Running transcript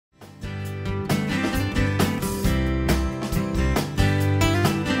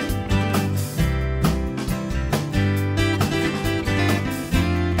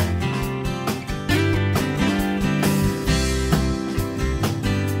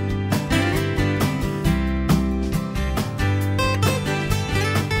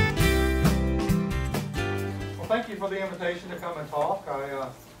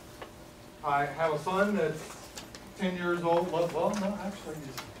I have a son that's 10 years old. Well, no, actually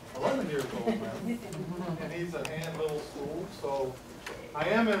he's 11 years old now. And he's at Hand Middle School. So I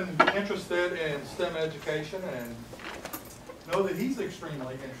am interested in STEM education and know that he's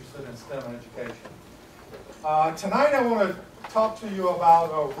extremely interested in STEM education. Tonight I want to talk to you about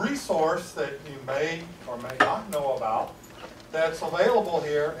a resource that you may or may not know about that's available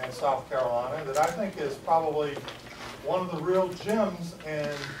here in South Carolina that I think is probably one of the real gems in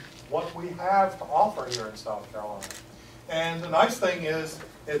what we have to offer here in South Carolina. And the nice thing is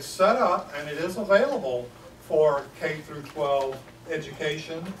it's set up and it is available for K through 12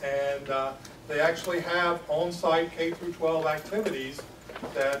 education, and they actually have on-site K through 12 activities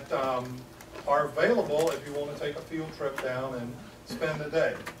that are available if you want to take a field trip down and spend a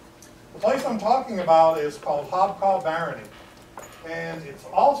day. The place I'm talking about is called Hobcaw Barony, and it's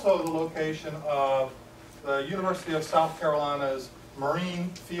also the location of the University of South Carolina's Marine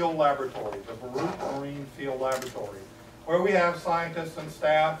Field Laboratory, the Baruch Marine Field Laboratory, where we have scientists and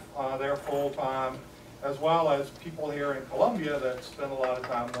staff there full-time, as well as people here in Columbia that spend a lot of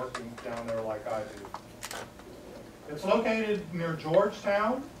time working down there like I do. It's located near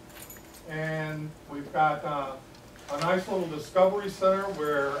Georgetown, and we've got a nice little discovery center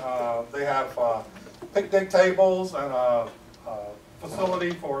where they have picnic tables and a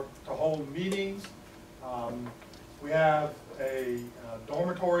facility to hold meetings. We have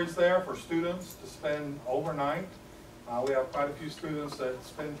dormitories there for students to spend overnight. We have quite a few students that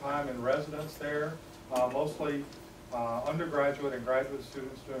spend time in residence there, mostly undergraduate and graduate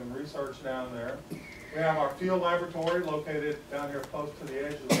students doing research down there. We have our field laboratory located down here close to the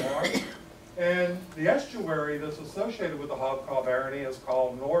edge of the marsh. And the estuary that's associated with the Hobcaw Barony is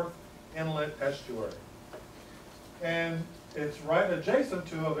called North Inlet Estuary. And it's right adjacent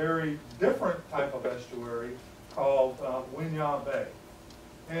to a very different type of estuary called Winyah Bay.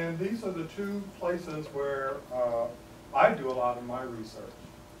 And these are the two places where I do a lot of my research.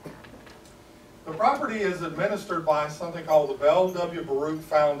 The property is administered by something called the Belle W. Baruch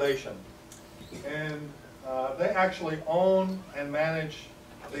Foundation. And they actually own and manage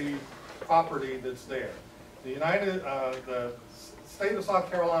the property that's there. The state of South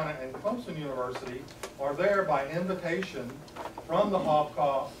Carolina and Clemson University are there by invitation from the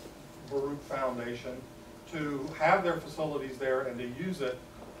Hobcaw Baruch Foundation to have their facilities there and to use it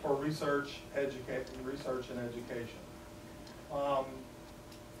for research and education.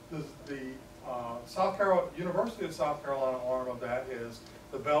 The University of South Carolina arm of that is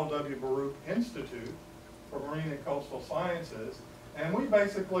the Belle W. Baruch Institute for Marine and Coastal Sciences, and we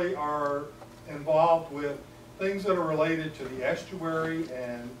basically are involved with things that are related to the estuary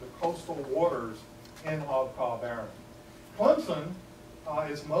and the coastal waters in Hobcaw Barony. Clemson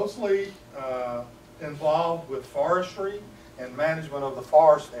is mostly involved with forestry and management of the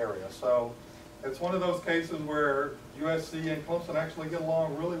forest area. So it's one of those cases where USC and Clemson actually get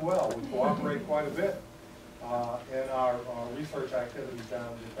along really well. We cooperate quite a bit in our research activities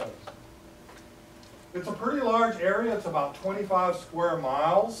down the coast. It's a pretty large area. It's about 25 square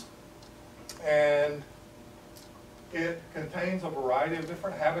miles, and it contains a variety of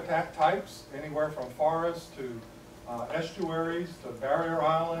different habitat types, anywhere from forests to estuaries to barrier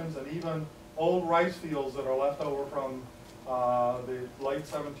islands, and even old rice fields that are left over from the late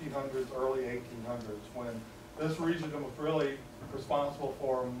 1700s, early 1800s, when this region was really responsible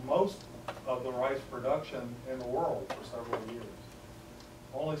for most of the rice production in the world for several years.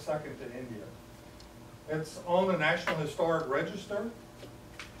 Only second to India. It's on the National Historic Register,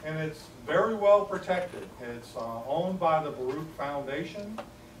 and it's very well protected. It's owned by the Baruch Foundation,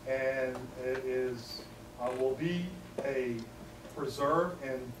 and it is will be a preserve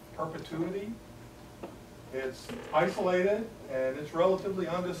in perpetuity. It's isolated and it's relatively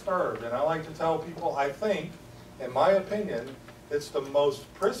undisturbed. And I like to tell people, I think, in my opinion, it's the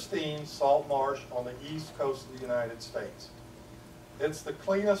most pristine salt marsh on the east coast of the United States. It's the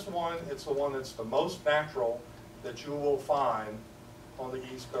cleanest one. It's the one that's the most natural that you will find on the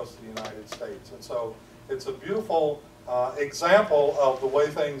east coast of the United States. And so it's a beautiful example of the way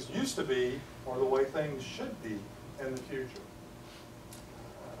things used to be, or the way things should be in the future.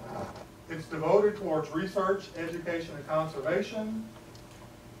 It's devoted towards research, education, and conservation.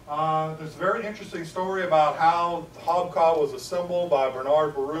 There's a very interesting story about how Hobcaw was assembled by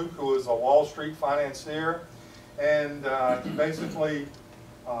Bernard Baruch, who was a Wall Street financier. And he basically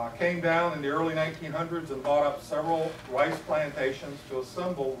came down in the early 1900s and bought up several rice plantations to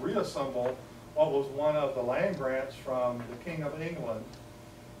reassemble what was one of the land grants from the King of England.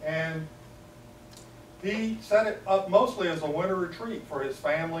 And he set it up mostly as a winter retreat for his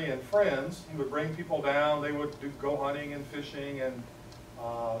family and friends. He would bring people down. They would go hunting and fishing and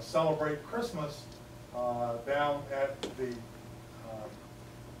celebrate Christmas down at the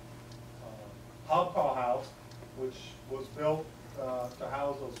Hobcall House, which was built to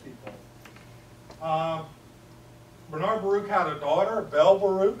house those people. Bernard Baruch had a daughter, Belle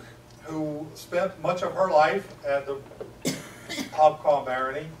Baruch, who spent much of her life at the Hobcall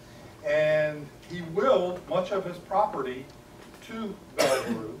Barony, and he willed much of his property to Belle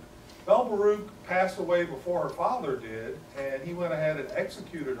Baruch. Belle Baruch passed away before her father did, and he went ahead and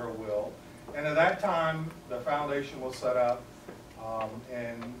executed her will. And at that time, the foundation was set up,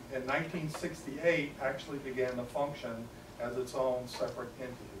 and in 1968 actually began to function as its own separate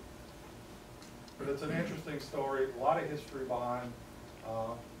entity. But it's an interesting story, a lot of history behind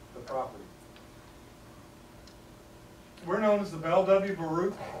the property. We're known as the Belle W.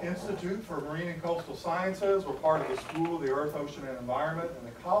 Baruch Institute for Marine and Coastal Sciences. We're part of the School of the Earth, Ocean, and Environment and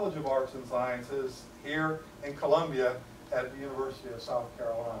the College of Arts and Sciences here in Columbia at the University of South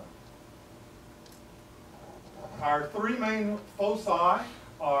Carolina. Our three main foci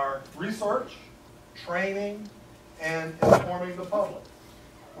are research, training, and informing the public.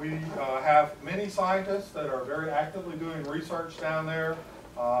 We have many scientists that are very actively doing research down there,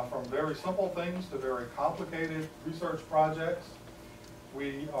 from very simple things to very complicated research projects.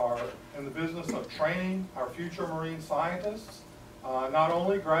 We are in the business of training our future marine scientists, not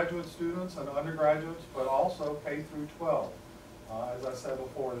only graduate students and undergraduates, but also K through 12. As I said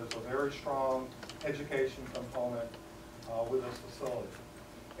before, there's a very strong education component with this facility.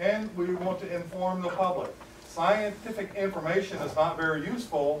 And we want to inform the public. Scientific information is not very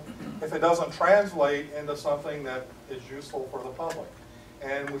useful if it doesn't translate into something that is useful for the public.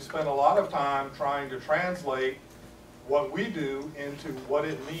 And we spend a lot of time trying to translate what we do into what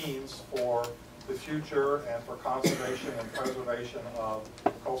it means for the future and for conservation and preservation of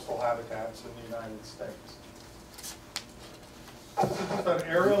coastal habitats in the United States. This is just an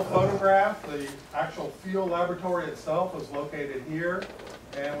aerial photograph. The actual field laboratory itself is located here.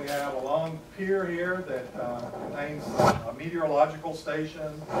 And we have a long pier here that contains a meteorological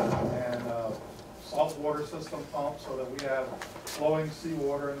station and a saltwater system pump so that we have flowing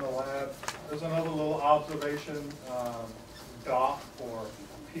seawater in the lab. There's another little observation dock or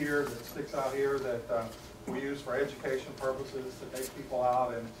pier that sticks out here that we use for education purposes to take people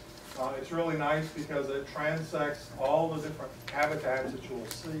out. And it's really nice because it transects all the different habitats that you will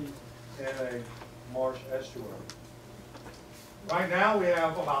see in a marsh estuary. Right now we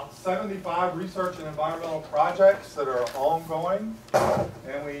have about 75 research and environmental projects that are ongoing,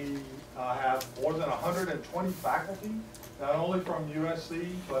 and we have more than 120 faculty, not only from USC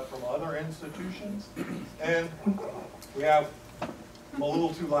but from other institutions, and we have a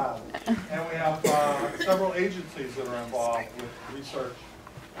little too loud, and we have several agencies that are involved with research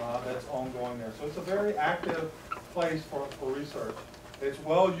that's ongoing there. So it's a very active place for research. It's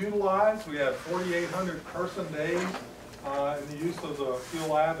well utilized. We have 4,800 person days in the use of the field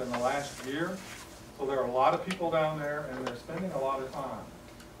lab in the last year. So there are a lot of people down there and they're spending a lot of time.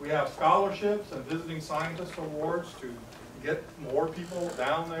 We have scholarships and visiting scientist awards to get more people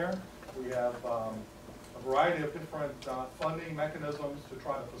down there. We have a variety of different funding mechanisms to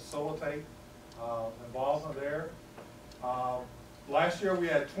try to facilitate involvement there. Last year we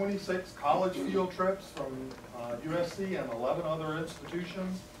had 26 college field trips from USC and 11 other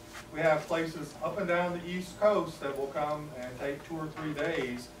institutions. We have places up and down the East Coast that will come and take 2 or 3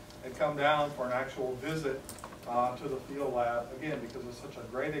 days and come down for an actual visit to the field lab, again, because it's such a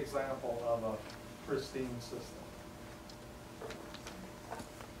great example of a pristine system.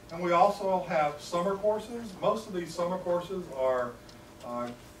 And we also have summer courses. Most of these summer courses are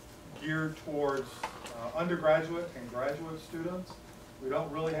geared towards undergraduate and graduate students. We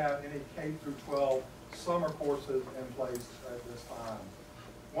don't really have any K through 12 summer courses in place at this time.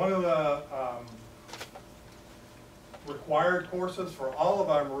 One of the required courses for all of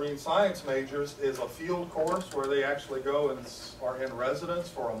our marine science majors is a field course where they actually go and are in residence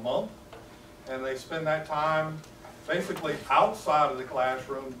for a month, and they spend that time basically outside of the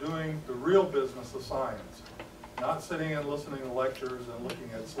classroom doing the real business of science. Not sitting and listening to lectures and looking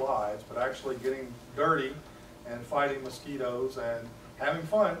at slides, but actually getting dirty and fighting mosquitoes and having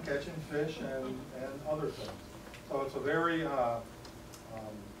fun catching fish and other things. So it's a very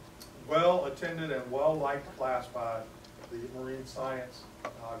well-attended and well-liked class by the marine science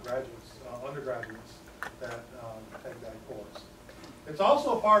graduates, undergraduates that take that course. It's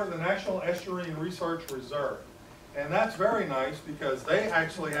also part of the National Estuarine Research Reserve. And that's very nice because they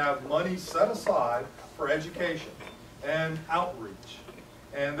actually have money set aside for education and outreach.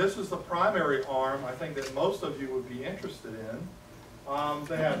 And this is the primary arm I think that most of you would be interested in.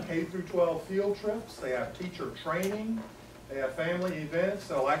 They have K through 12 field trips, they have teacher training, They have family events.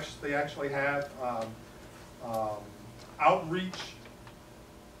 They actually have outreach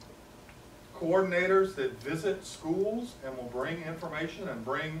coordinators that visit schools and will bring information and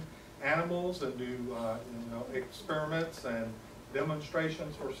bring animals and do experiments and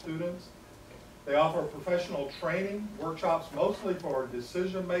demonstrations for students. They offer professional training workshops mostly for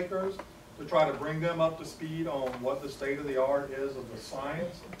decision makers to try to bring them up to speed on what the state of the art is of the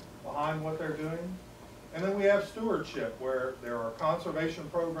science behind what they're doing. And then we have stewardship, where there are conservation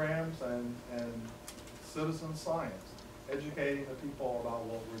programs and citizen science, educating the people about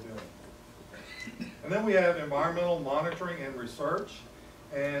what we're doing. And then we have environmental monitoring and research,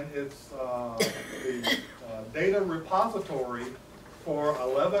 and it's the data repository for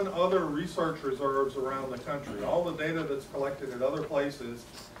 11 other research reserves around the country. All the data that's collected at other places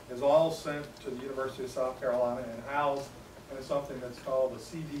is all sent to the University of South Carolina and housed in something that's called the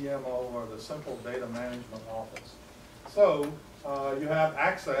CDMO, or the Central Data Management Office. So you have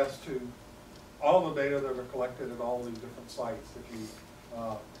access to all the data that are collected at all these different sites if you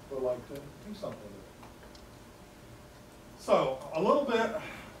would like to do something with it. So a little bit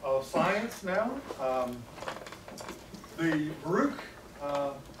of science now. The Baruch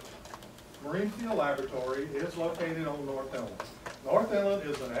Marine Field Laboratory is located on North Inlet. North Inlet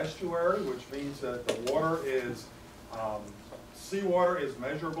is an estuary, which means that the water is, seawater is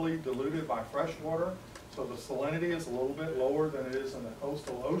measurably diluted by fresh water, so the salinity is a little bit lower than it is in the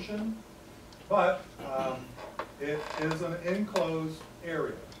coastal ocean, but it is an enclosed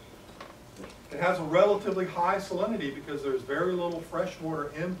area. It has a relatively high salinity because there's very little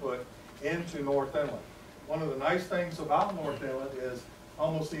freshwater input into North Inlet. One of the nice things about North Inlet is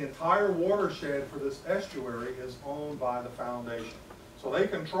almost the entire watershed for this estuary is owned by the foundation. So they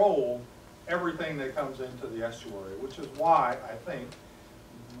control everything that comes into the estuary, which is why, I think,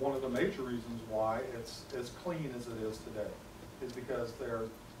 one of the major reasons why it's as clean as it is today, is because there's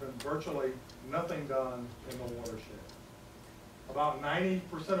been virtually nothing done in the watershed. About 90%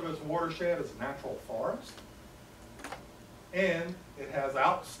 of its watershed is natural forest, and it has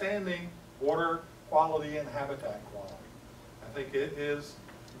outstanding water quality and habitat quality. I think it is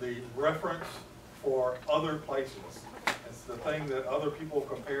the reference for other places. It's the thing that other people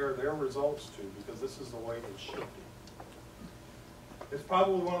compare their results to, because this is the way it should be. It's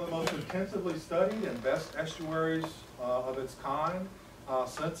probably one of the most intensively studied and best estuaries of its kind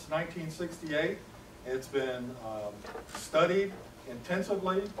since 1968. It's been studied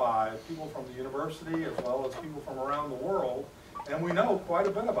intensively by people from the university as well as people from around the world, and we know quite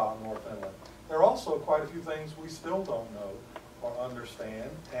a bit about North Inlet. There are also quite a few things we still don't know or understand,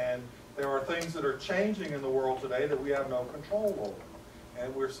 and there are things that are changing in the world today that we have no control over,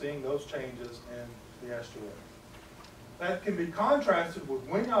 and we're seeing those changes in the estuary. That can be contrasted with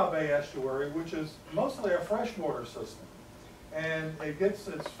Winyah Bay Estuary, which is mostly a freshwater system, and it gets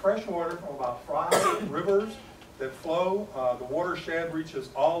its freshwater from about 5 rivers that flow. The watershed reaches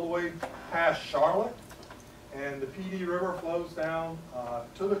all the way past Charlotte, and the Ph.D. River flows down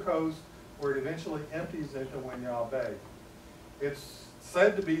to the coast, where it eventually empties into Winyah Bay. It's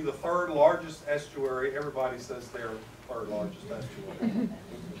said to be the 3rd largest estuary. Everybody says they're the 3rd largest estuary.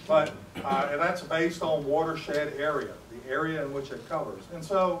 But and that's based on watershed area, the area in which it covers. And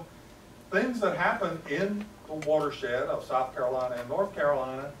so things that happen in the watershed of South Carolina and North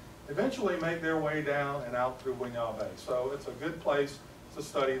Carolina eventually make their way down and out through Winyah Bay. So it's a good place to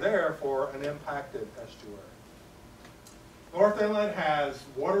study there for an impacted estuary. North Inlet has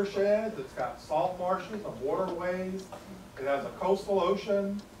watersheds, it's got salt marshes and waterways, it has a coastal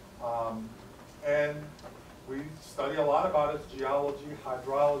ocean, and we study a lot about its geology,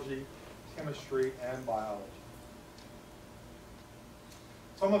 hydrology, chemistry, and biology.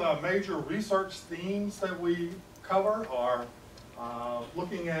 Some of the major research themes that we cover are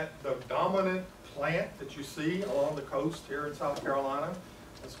looking at the dominant plant that you see along the coast here in South Carolina.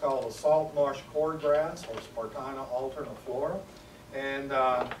 It's called the salt marsh cordgrass, or Spartina alterniflora, and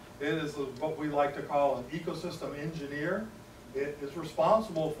it is what we like to call an ecosystem engineer. It is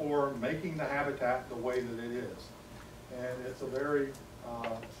responsible for making the habitat the way that it is, and it's a very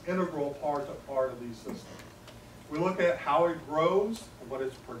integral part of these systems. We look at how it grows, what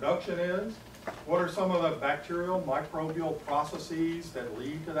its production is, what are some of the bacterial, microbial processes that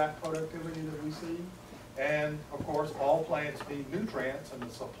lead to that productivity that we see. And of course, all plants need nutrients, and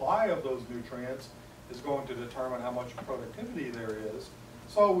the supply of those nutrients is going to determine how much productivity there is.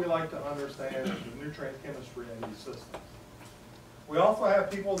 So we like to understand the nutrient chemistry in these systems. We also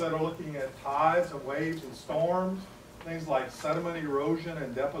have people that are looking at tides and waves and storms, things like sediment erosion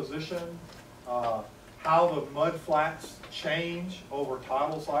and deposition, how the mud flats change over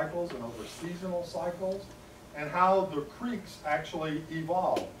tidal cycles and over seasonal cycles, and how the creeks actually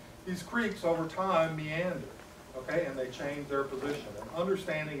evolve. These creeks over time meander, okay, and they change their position. And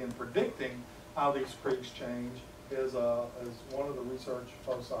understanding and predicting how these creeks change is one of the research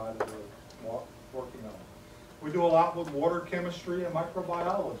foci that we're working on. We do a lot with water chemistry and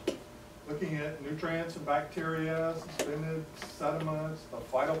microbiology, looking at nutrients and bacteria, suspended sediments, the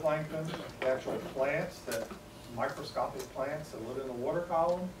phytoplankton, the actual plants, microscopic plants that live in the water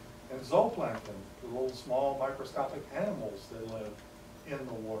column, and zooplankton, the little small microscopic animals that live in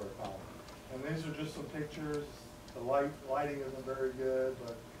the water column. And these are just some pictures. The lighting isn't very good,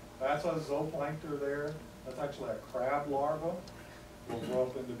 but that's a zooplankton there. That's actually a crab larva. Will grow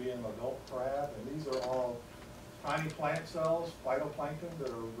up into being an adult crab, and these are all tiny plant cells, phytoplankton, that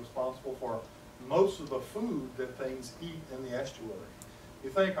are responsible for most of the food that things eat in the estuary. You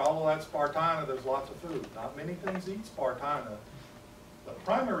think all of that spartina, there's lots of food. Not many things eat spartina. The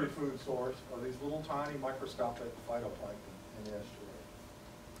primary food source are these little tiny microscopic phytoplankton in the estuary.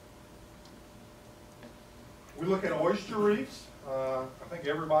 We look at oyster reefs. I think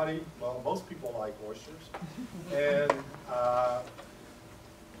everybody, well, most people like oysters. And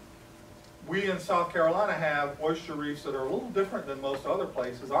we in South Carolina have oyster reefs that are a little different than most other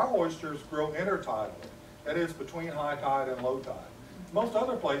places. Our oysters grow intertidally, that is between high tide and low tide. Most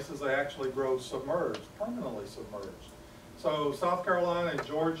other places they actually grow submerged, permanently submerged. So South Carolina and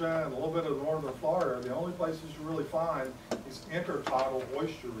Georgia and a little bit of northern Florida are the only places you really find these intertidal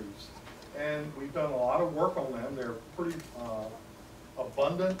oyster reefs. And we've done a lot of work on them. They're pretty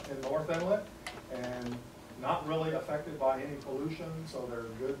abundant in North Inlet and not really affected by any pollution, so they're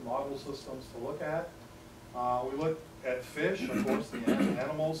good model systems to look at. We look at fish, of course, the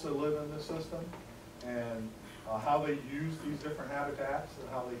animals that live in this system, and how they use these different habitats and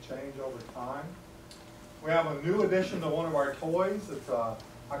how they change over time. We have a new addition to one of our toys. It's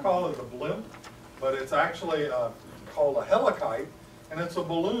I call it a blimp, but it's actually called a helicite, and it's a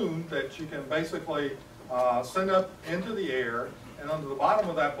balloon that you can basically send up into the air, and under the bottom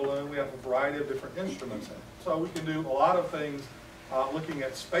of that balloon we have a variety of different instruments in it. So we can do a lot of things looking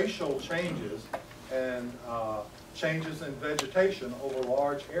at spatial changes and changes in vegetation over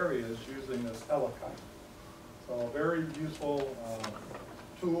large areas using this helicite. So a very useful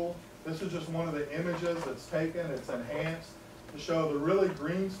tool. This is just one of the images that's taken. It's enhanced to show the really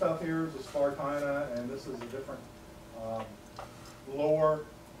green stuff here is the spartina, and this is a different lower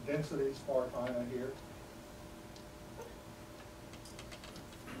density spartina here.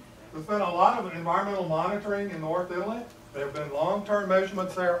 There's been a lot of environmental monitoring in North Inlet. There have been long-term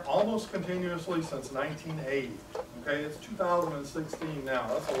measurements there almost continuously since 1980. Okay, it's 2016 now.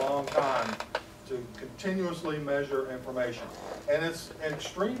 That's a long time to continuously measure information. And it's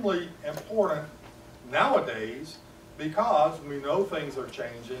extremely important nowadays because we know things are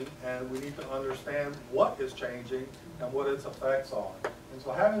changing and we need to understand what is changing and what its effects are. And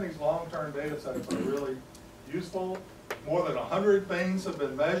so having these long-term data sets are really useful. More than 100 things have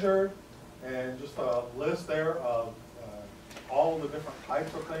been measured, and just a list there of all the different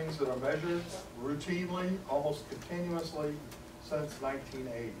types of things that are measured routinely, almost continuously since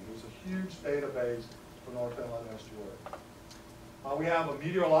 1980. There's a huge database for North Inlet Estuary. We have a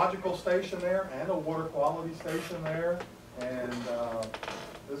meteorological station there and a water quality station there, and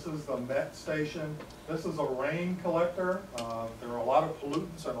this is the Met station. This is a rain collector. There are a lot of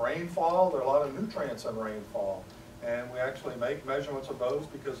pollutants in rainfall. There are a lot of nutrients in rainfall. And we actually make measurements of those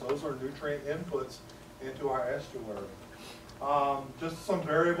because those are nutrient inputs into our estuary. Just some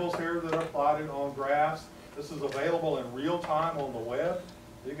variables here that are plotted on graphs. This is available in real time on the web.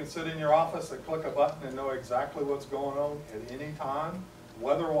 You can sit in your office and click a button and know exactly what's going on at any time,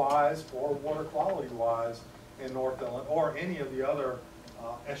 weather-wise or water quality-wise in North Inlet or any of the other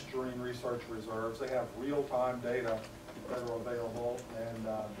estuarine research reserves. They have real-time data that are available, and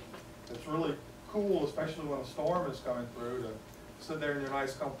it's really cool, especially when a storm is coming through, to sit there in your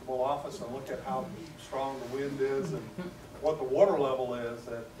nice comfortable office and look at how strong the wind is and what the water level is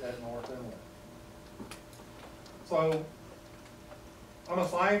at North Inlet. So I'm a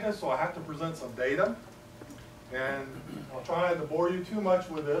scientist, so I have to present some data, and I'll try not to bore you too much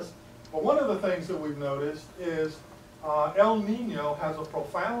with this, but one of the things that we've noticed is El Nino has a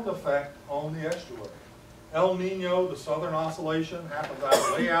profound effect on the estuary. El Nino, the southern oscillation, happens out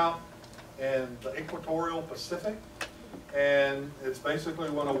of layout in the equatorial Pacific, and it's basically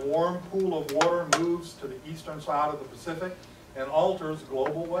when a warm pool of water moves to the eastern side of the Pacific and alters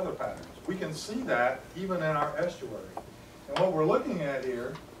global weather patterns. We can see that even in our estuary. And what we're looking at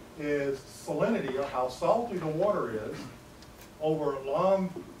here is salinity, or how salty the water is over a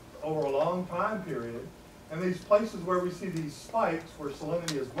long time period. And these places where we see these spikes where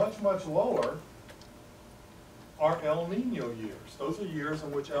salinity is much, much lower, are El Nino years. Those are years in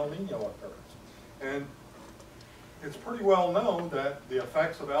which El Nino occurs. And it's pretty well known that the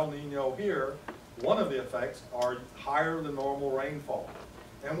effects of El Nino here, one of the effects, are higher than normal rainfall.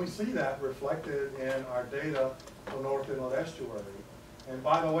 And we see that reflected in our data for North Inlet Estuary. And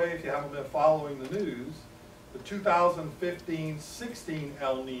by the way, if you haven't been following the news, the 2015-16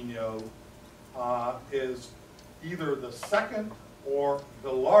 El Nino is either the second or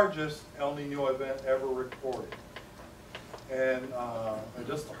the largest El Nino event ever recorded. And I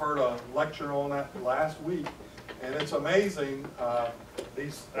just heard a lecture on that last week, and it's amazing.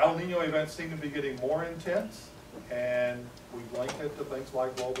 These El Nino events seem to be getting more intense, and we link it to things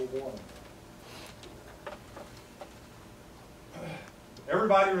like global warming.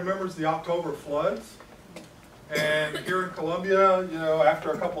 Everybody remembers the October floods. And here in Columbia, you know,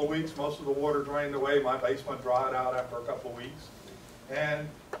 after a couple of weeks, most of the water drained away. My basement dried out after a couple of weeks. And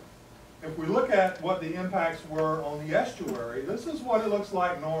if we look at what the impacts were on the estuary, this is what it looks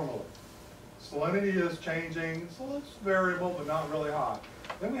like normally. Salinity is changing, so it's variable, but not really high.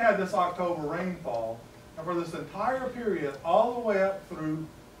 Then we had this October rainfall, and for this entire period, all the way up through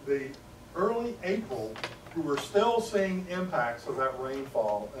the early April, we were still seeing impacts of that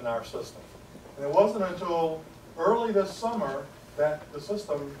rainfall in our system. And it wasn't until early this summer that the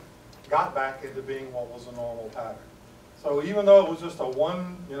system got back into being what was a normal pattern. So even though it was just a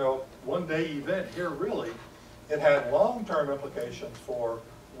one-day event here, really, it had long-term implications for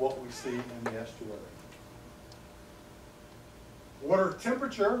what we see in the estuary. Water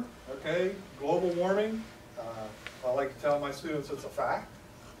temperature, okay, global warming. I like to tell my students it's a fact.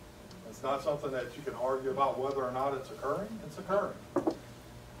 It's not something that you can argue about whether or not it's occurring. It's occurring.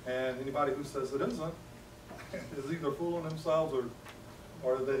 And anybody who says it isn't is either fooling themselves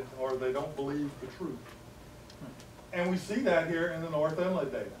or they don't believe the truth. And we see that here in the North Inlet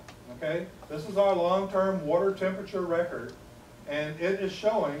data. Okay, this is our long-term water temperature record, and it is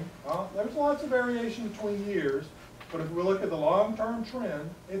showing there's lots of variation between years, but if we look at the long-term trend,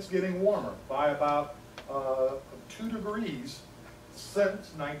 it's getting warmer by about 2 degrees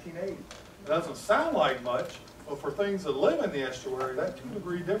since 1980. It doesn't sound like much, but for things that live in the estuary, that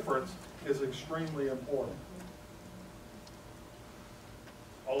 2-degree difference is extremely important.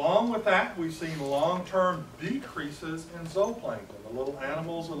 Along with that, we've seen long-term decreases in zooplankton, the little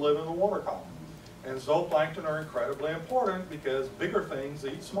animals that live in the water column. And zooplankton are incredibly important because bigger things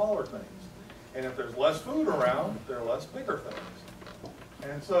eat smaller things. And if there's less food around, there are less bigger things.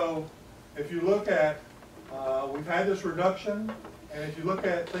 And so if you look at, we've had this reduction, and if you look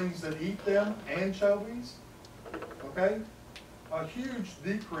at things that eat them, anchovies, okay, a huge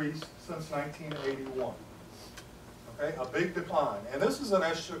decrease since 1981. Okay, a big decline. And this is in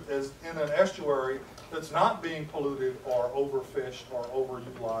an estuary that's not being polluted or overfished or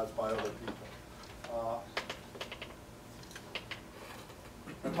overutilized by other people.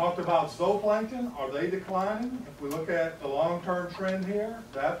 I talked about zooplankton. Are they declining? If we look at the long-term trend here,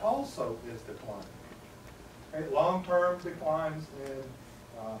 that also is declining. Okay, long-term declines in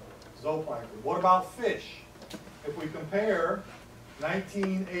zooplankton. What about fish? If we compare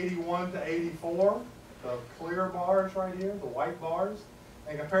 1981 to 84, the clear bars right here, the white bars,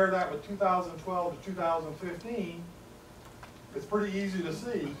 and compare that with 2012 to 2015, it's pretty easy to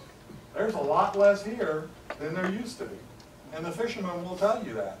see there's a lot less here than there used to be. And the fishermen will tell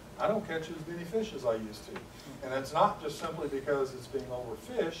you that. I don't catch as many fish as I used to. And it's not just simply because it's being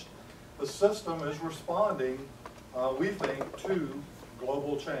overfished. The system is responding, we think, to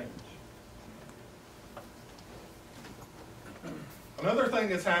global change. Another thing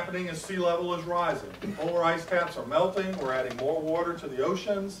that's happening is sea level is rising. Polar ice caps are melting. We're adding more water to the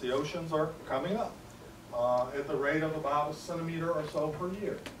oceans. The oceans are coming up at the rate of about 1 centimeter or so per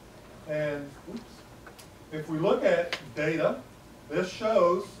year. And if we look at data, this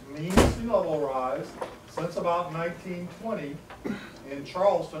shows mean sea level rise since about 1920 in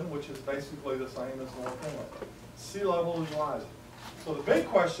Charleston, which is basically the same as North Inlet. Sea level is rising. So the big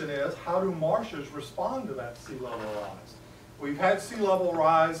question is, how do marshes respond to that sea level rise? We've had sea level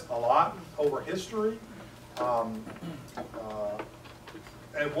rise a lot over history. At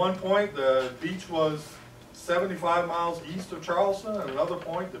one point, the beach was 75 miles east of Charleston. At another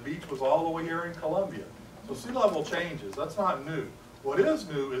point, the beach was all the way here in Columbia. So sea level changes. That's not new. What is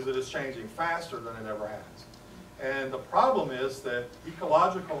new is that it's changing faster than it ever has. And the problem is that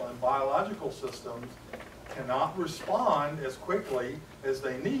ecological and biological systems cannot respond as quickly as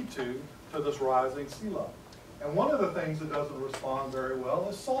they need to this rising sea level. And one of the things that doesn't respond very well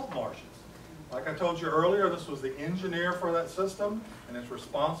is salt marshes. Like I told you earlier, this was the engineer for that system, and it's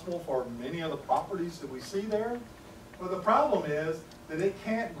responsible for many of the properties that we see there. But the problem is that it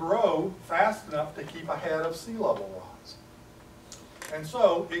can't grow fast enough to keep ahead of sea level rise. And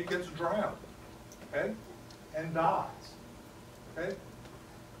so it gets drowned, okay, and dies, okay?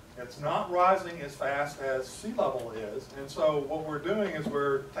 It's not rising as fast as sea level is, and so what we're doing is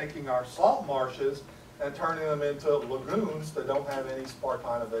we're taking our salt marshes and turning them into lagoons that don't have any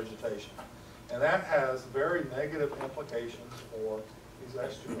spartina vegetation. And that has very negative implications for these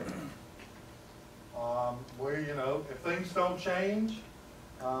estuaries. If things don't change,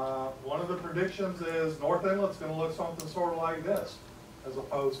 one of the predictions is North Inlet's going to look something sort of like this, as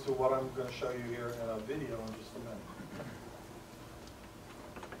opposed to what I'm going to show you here in a video in just a minute.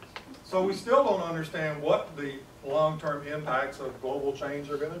 So we still don't understand what the long-term impacts of global change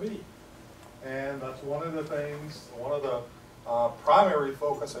are going to be. And that's one of the things, one of the primary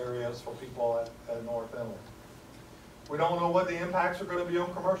focus areas for people at North Inlet. We don't know what the impacts are going to be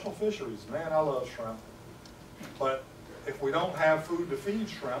on commercial fisheries. Man, I love shrimp. But if we don't have food to feed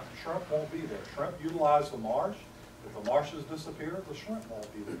shrimp, shrimp won't be there. Shrimp utilize the marsh. If the marshes disappear, the shrimp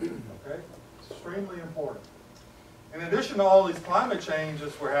won't be there. Okay? It's extremely important. In addition to all these climate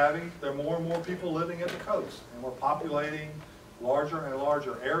changes we're having, there are more and more people living at the coast. And we're populating larger and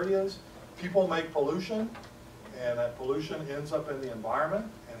larger areas. People make pollution, and that pollution ends up in the environment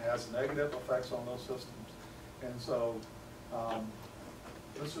and has negative effects on those systems. And so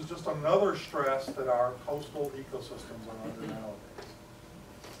this is just another stress that our coastal ecosystems are under nowadays.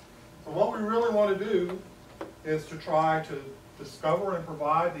 So what we really want to do is to try to discover and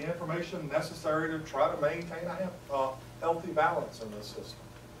provide the information necessary to try to maintain a healthy balance in this system.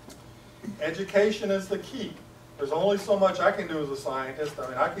 Education is the key. There's only so much I can do as a scientist. I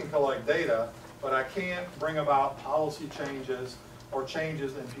mean, I can collect data, but I can't bring about policy changes or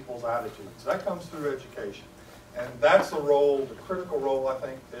changes in people's attitudes. That comes through education. And that's the role, the critical role I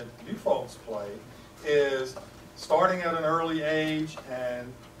think that you folks play, is starting at an early age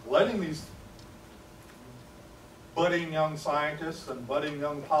and letting these budding young scientists and budding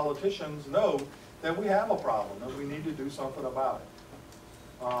young politicians know that we have a problem and we need to do something about it.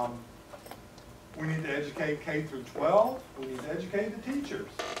 We need to educate K through 12. We need to educate the teachers.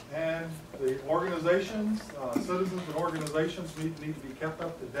 And the organizations, citizens and organizations need to be kept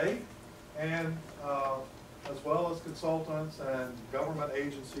up to date, and as well as consultants and government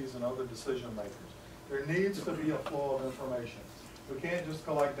agencies and other decision makers. There needs to be a flow of information. We can't just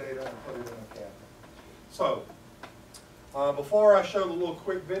collect data and put it in a cabinet. So, before I show the little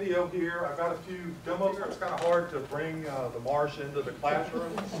quick video here, I've got a few demos here. It's kind of hard to bring the marsh into the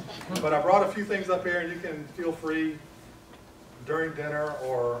classroom, but I brought a few things up here, and you can feel free during dinner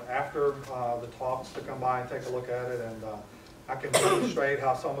or after the talks to come by and take a look at it, and I can demonstrate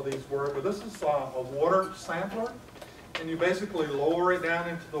how some of these work. But this is a water sampler, and you basically lower it down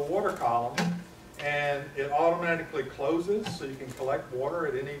into the water column, and it automatically closes, so you can collect water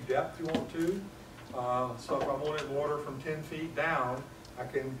at any depth you want to. So if I wanted water from 10 feet down, I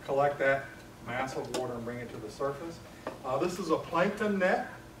can collect that mass of water and bring it to the surface. This is a plankton net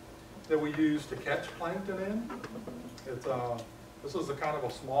that we use to catch plankton in. This is a kind of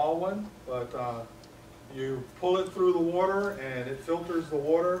a small one, but you pull it through the water and it filters the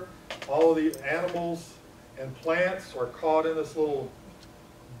water. All of the animals and plants are caught in this little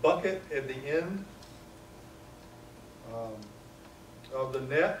bucket at the end of the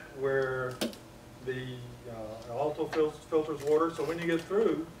net where the also filters water. So when you get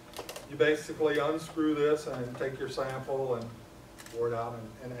through, you basically unscrew this and take your sample and pour it out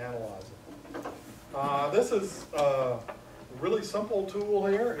and analyze it. This is a really simple tool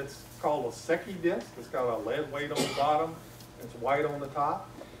here. It's called a Secchi disc. It's got a lead weight on the bottom. It's white on the top.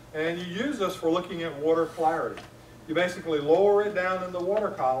 And you use this for looking at water clarity. You basically lower it down in the water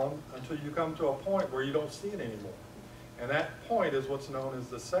column until you come to a point where you don't see it anymore. And that point is what's known as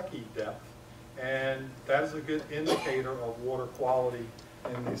the Secchi depth. And that is a good indicator of water quality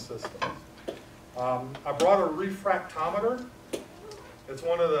in these systems. I brought a refractometer. It's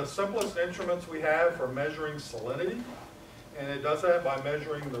one of the simplest instruments we have for measuring salinity. And it does that by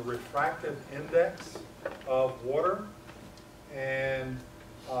measuring the refractive index of water. And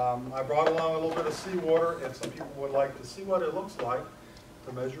I brought along a little bit of seawater, and some people would like to see what it looks like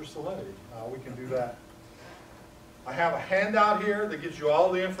to measure salinity. We can do that. I have a handout here that gives you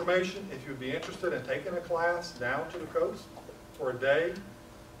all the information if you'd be interested in taking a class down to the coast for a day.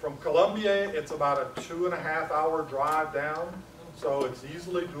 From Columbia, it's about a 2.5-hour drive down, so it's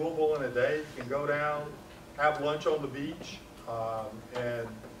easily doable in a day. You can go down, have lunch on the beach, and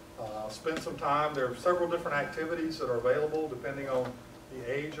spend some time. There are several different activities that are available depending on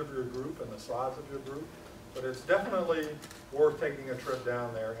the age of your group and the size of your group. But it's definitely worth taking a trip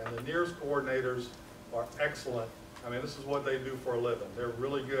down there, and the NEARS coordinators are excellent I mean, this is what they do for a living. They're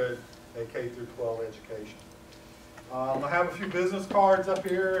really good at K through 12 education. I have a few business cards up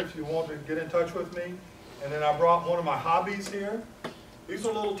here if you want to get in touch with me. And then I brought one of my hobbies here. These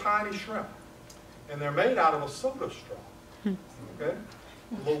are little tiny shrimp. And they're made out of a soda straw. Okay?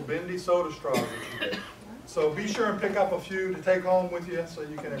 Little bendy soda straws that you get. So be sure and pick up a few to take home with you so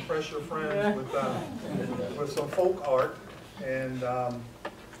you can impress your friends with some folk art. And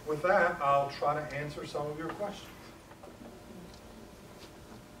with that, I'll try to answer some of your questions.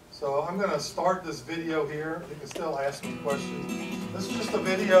 So I'm going to start this video here. You can still ask me questions. This is just a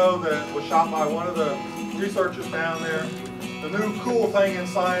video that was shot by one of the researchers down there. The new cool thing in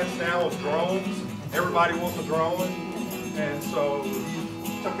science now is drones. Everybody wants a drone. And so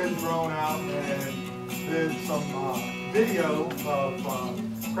he took his drone out and did some video of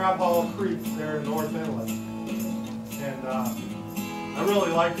Crab Hall Creek there in North Inlet. And I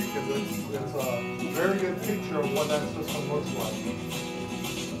really like it because it's a very good picture of what that system looks like.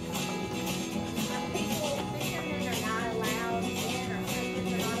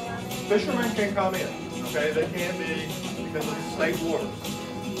 Fishermen can come in, okay? They can't be because of state waters.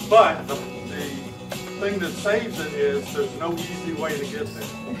 But the thing that saves it is there's no easy way to get there.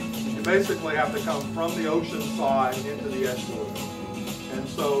 You basically have to come from the ocean side into the estuary. And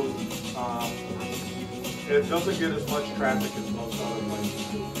so it doesn't get as much traffic as most other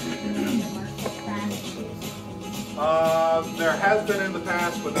places. There has been in the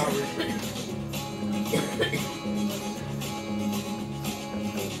past, but not recently.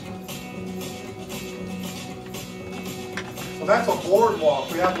 So that's a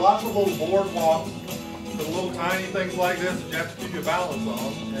boardwalk. We have lots of little boardwalks with little tiny things like this that you have to keep your balance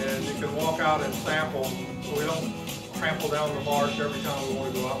on. And you can walk out and sample so we don't trample down the marsh every time we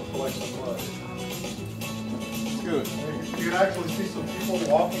want to go out and collect some mud. Good. And you can actually see some people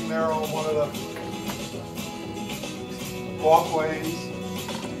walking there on one of the walkways.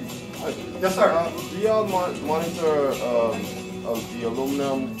 Yes, sir. Do y'all monitor of the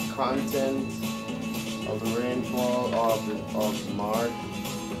aluminum content of the rainfall of the marsh?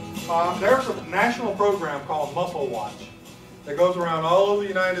 There's a national program called Mussel Watch that goes around all over the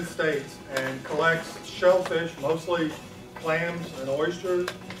United States and collects shellfish, mostly clams and oysters,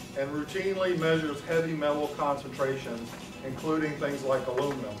 and routinely measures heavy metal concentrations, including things like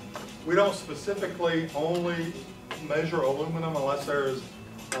aluminum. We don't specifically only measure aluminum unless there's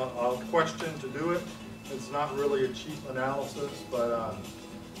a question to do it. It's not really a cheap analysis, but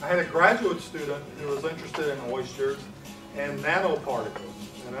I had a graduate student who was interested in oysters and nanoparticles.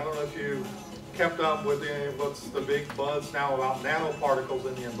 And I don't know if you kept up with what's the big buzz now about nanoparticles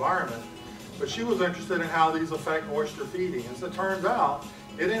in the environment, but she was interested in how these affect oyster feeding. As it turns out,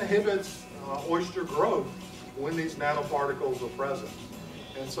 it inhibits oyster growth when these nanoparticles are present.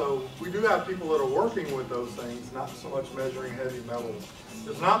 And so we do have people that are working with those things, not so much measuring heavy metals.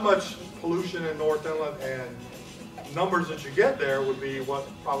 There's not much pollution in North Inlet, and numbers that you get there would be what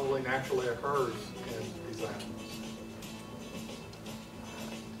probably naturally occurs in these animals.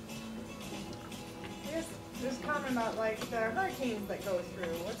 Just comment about like the hurricanes that go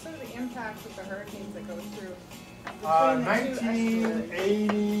through. What's sort of the impact of the hurricanes that go through?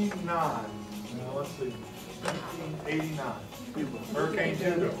 1989. Let's see. 1989. Hurricane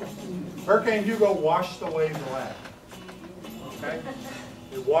Hugo. Hurricane Hugo washed away the land. Okay?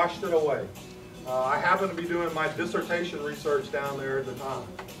 It washed it away. I happened to be doing my dissertation research down there at the time,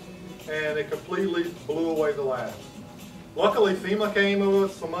 and it completely blew away the lab. Luckily, FEMA came in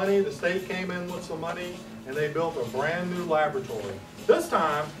with some money, the state came in with some money, and they built a brand new laboratory. This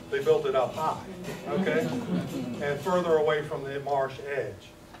time, they built it up high, okay, and further away from the marsh edge.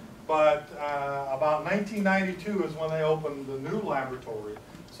 But about 1992 is when they opened the new laboratory.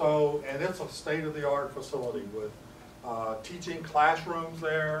 So, and it's a state-of-the-art facility with teaching classrooms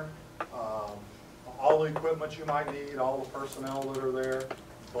there, all the equipment you might need, all the personnel that are there,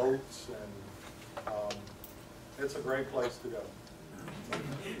 boats, and it's a great place to go.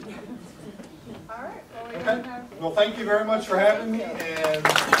 All right. Well, Okay. Well, thank you very much for having me, and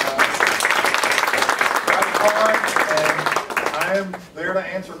I am there to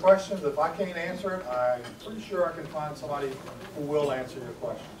answer questions. If I can't answer it, I'm pretty sure I can find somebody who will answer your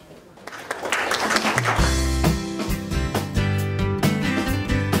questions.